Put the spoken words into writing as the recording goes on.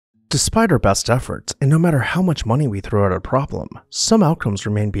Despite our best efforts, and no matter how much money we throw at a problem, some outcomes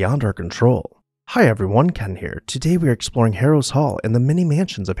remain beyond our control. Hi everyone, Ken here. Today we are exploring Harrose Hall and the mini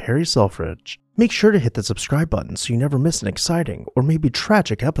mansions of Harry Selfridge. Make sure to hit the subscribe button so you never miss an exciting or maybe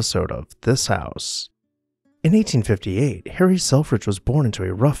tragic episode of This House. In 1858, Harry Selfridge was born into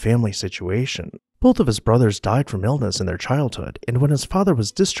a rough family situation. Both of his brothers died from illness in their childhood, and when his father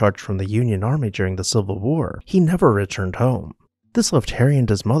was discharged from the Union Army during the Civil War, he never returned home. This left Harry and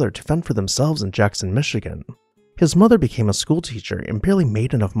his mother to fend for themselves in Jackson, Michigan. His mother became a schoolteacher and barely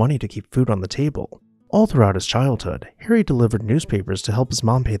made enough money to keep food on the table. All throughout his childhood, Harry delivered newspapers to help his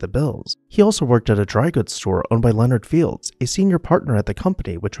mom pay the bills. He also worked at a dry goods store owned by Leonard Fields, a senior partner at the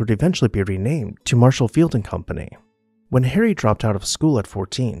company which would eventually be renamed to Marshall Field & Company. When Harry dropped out of school at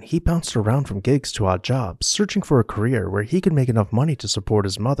 14, he bounced around from gigs to odd jobs, searching for a career where he could make enough money to support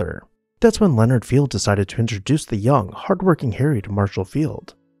his mother. That's when Leonard Field decided to introduce the young, hardworking Harry to Marshall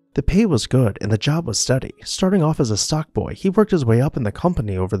Field. The pay was good and the job was steady. Starting off as a stock boy, he worked his way up in the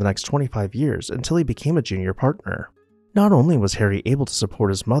company over the next 25 years until he became a junior partner. Not only was Harry able to support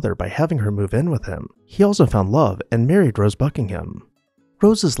his mother by having her move in with him, he also found love and married Rose Buckingham.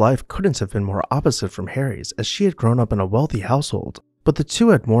 Rose's life couldn't have been more opposite from Harry's, as she had grown up in a wealthy household, but the two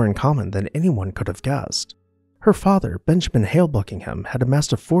had more in common than anyone could have guessed. Her father, Benjamin Hale Buckingham, had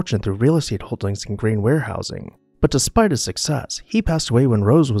amassed a fortune through real estate holdings and grain warehousing. But despite his success, he passed away when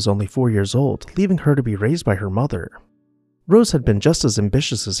Rose was only 4 years old, leaving her to be raised by her mother. Rose had been just as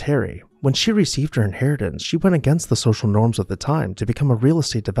ambitious as Harry. When she received her inheritance, she went against the social norms of the time to become a real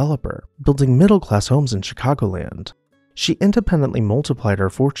estate developer, building middle-class homes in Chicagoland. She independently multiplied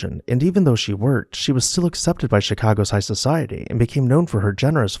her fortune, and even though she worked, she was still accepted by Chicago's high society and became known for her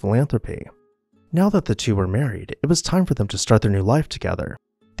generous philanthropy. Now that the two were married, it was time for them to start their new life together.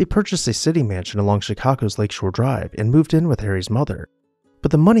 They purchased a city mansion along Chicago's Lakeshore Drive and moved in with Harry's mother.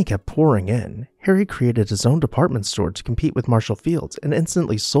 But the money kept pouring in. Harry created his own department store to compete with Marshall Field's and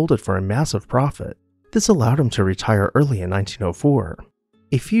instantly sold it for a massive profit. This allowed him to retire early in 1904.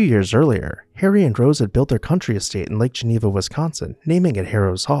 A few years earlier, Harry and Rose had built their country estate in Lake Geneva, Wisconsin, naming it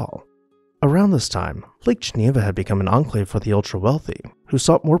Harrose Hall. Around this time, Lake Geneva had become an enclave for the ultra-wealthy, who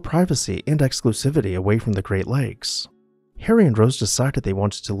sought more privacy and exclusivity away from the Great Lakes. Harry and Rose decided they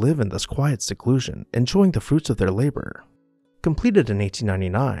wanted to live in this quiet seclusion, enjoying the fruits of their labor. Completed in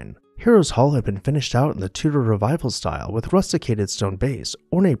 1899, Harrose Hall had been finished out in the Tudor Revival style with rusticated stone base,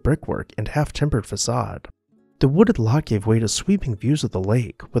 ornate brickwork, and half-timbered facade. The wooded lot gave way to sweeping views of the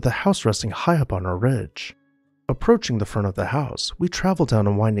lake, with the house resting high up on a ridge. Approaching the front of the house, we traveled down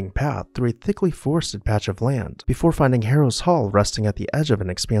a winding path through a thickly forested patch of land before finding Harrose Hall resting at the edge of an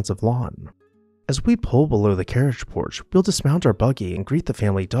expansive lawn. As we pull below the carriage porch, we'll dismount our buggy and greet the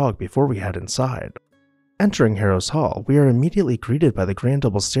family dog before we head inside. Entering Harrose Hall, we are immediately greeted by the grand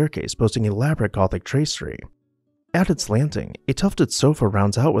double staircase boasting elaborate Gothic tracery. At its landing, a tufted sofa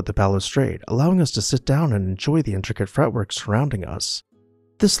rounds out with the balustrade, allowing us to sit down and enjoy the intricate fretwork surrounding us.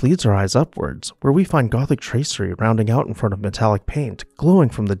 This leads our eyes upwards, where we find Gothic tracery rounding out in front of metallic paint, glowing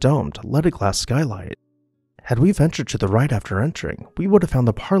from the domed, leaded glass skylight. Had we ventured to the right after entering, we would have found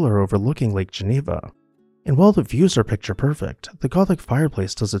the parlor overlooking Lake Geneva. And while the views are picture perfect, the Gothic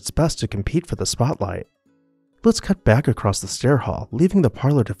fireplace does its best to compete for the spotlight. Let's cut back across the stair hall, leaving the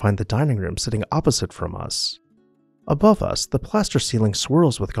parlor to find the dining room sitting opposite from us. Above us, the plaster ceiling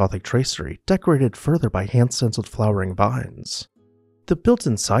swirls with Gothic tracery, decorated further by hand-stenciled flowering vines. The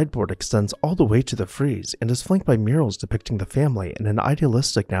built-in sideboard extends all the way to the frieze and is flanked by murals depicting the family in an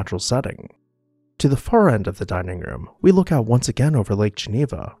idealistic natural setting. To the far end of the dining room, we look out once again over Lake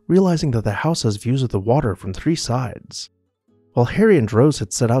Geneva, realizing that the house has views of the water from 3 sides. While Harry and Rose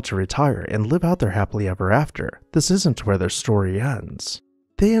had set out to retire and live out their happily ever after, this isn't where their story ends.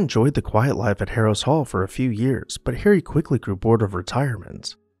 They enjoyed the quiet life at Harrose Hall for a few years, but Harry quickly grew bored of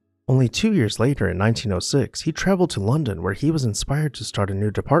retirement. Only 2 years later, in 1906, he traveled to London where he was inspired to start a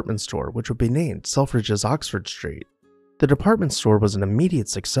new department store which would be named Selfridge's Oxford Street. The department store was an immediate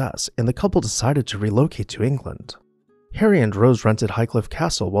success, and the couple decided to relocate to England. Harry and Rose rented Highcliffe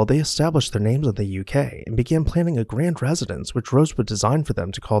Castle while they established their names in the UK and began planning a grand residence which Rose would design for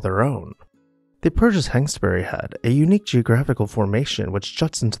them to call their own. They purchased Hengstbury Head, a unique geographical formation which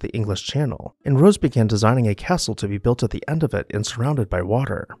juts into the English Channel, and Rose began designing a castle to be built at the end of it and surrounded by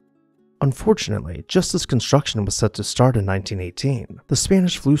water. Unfortunately, just as construction was set to start in 1918, the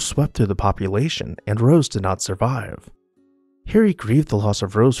Spanish flu swept through the population, and Rose did not survive. Harry grieved the loss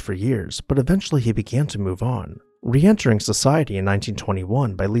of Rose for years, but eventually he began to move on, re-entering society in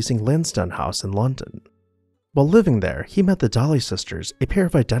 1921 by leasing Lansdowne House in London. While living there, he met the Dolly sisters, a pair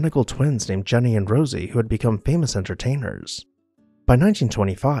of identical twins named Jenny and Rosie who had become famous entertainers. By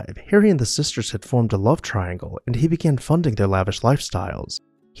 1925, Harry and the sisters had formed a love triangle, and he began funding their lavish lifestyles.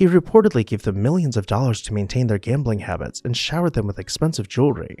 He reportedly gave them millions of dollars to maintain their gambling habits and showered them with expensive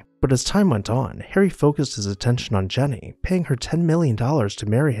jewelry. But as time went on, Harry focused his attention on Jenny, paying her $10 million to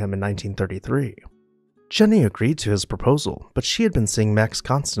marry him in 1933. Jenny agreed to his proposal, but she had been seeing Max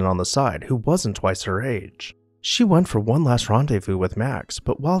Constant on the side, who wasn't twice her age. She went for one last rendezvous with Max,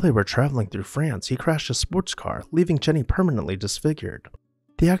 but while they were traveling through France, he crashed a sports car, leaving Jenny permanently disfigured.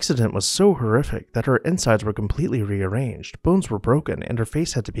 The accident was so horrific that her insides were completely rearranged, bones were broken, and her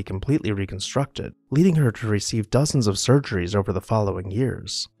face had to be completely reconstructed, leading her to receive dozens of surgeries over the following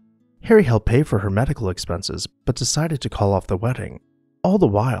years. Harry helped pay for her medical expenses, but decided to call off the wedding. All the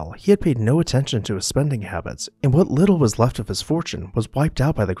while, he had paid no attention to his spending habits, and what little was left of his fortune was wiped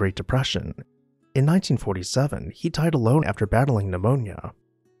out by the Great Depression. In 1947, he died alone after battling pneumonia.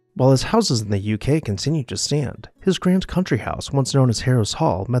 While his houses in the UK continued to stand, his grand country house, once known as Harrose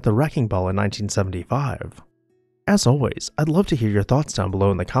Hall, met the wrecking ball in 1975. As always, I'd love to hear your thoughts down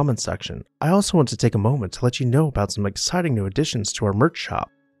below in the comments section. I also want to take a moment to let you know about some exciting new additions to our merch shop.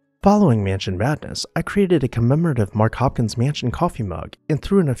 Following Mansion Madness, I created a commemorative Mark Hopkins Mansion coffee mug and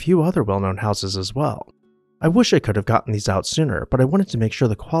threw in a few other well-known houses as well. I wish I could have gotten these out sooner, but I wanted to make sure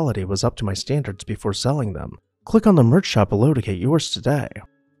the quality was up to my standards before selling them. Click on the merch shop below to get yours today.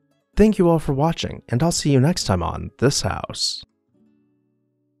 Thank you all for watching, and I'll see you next time on This House.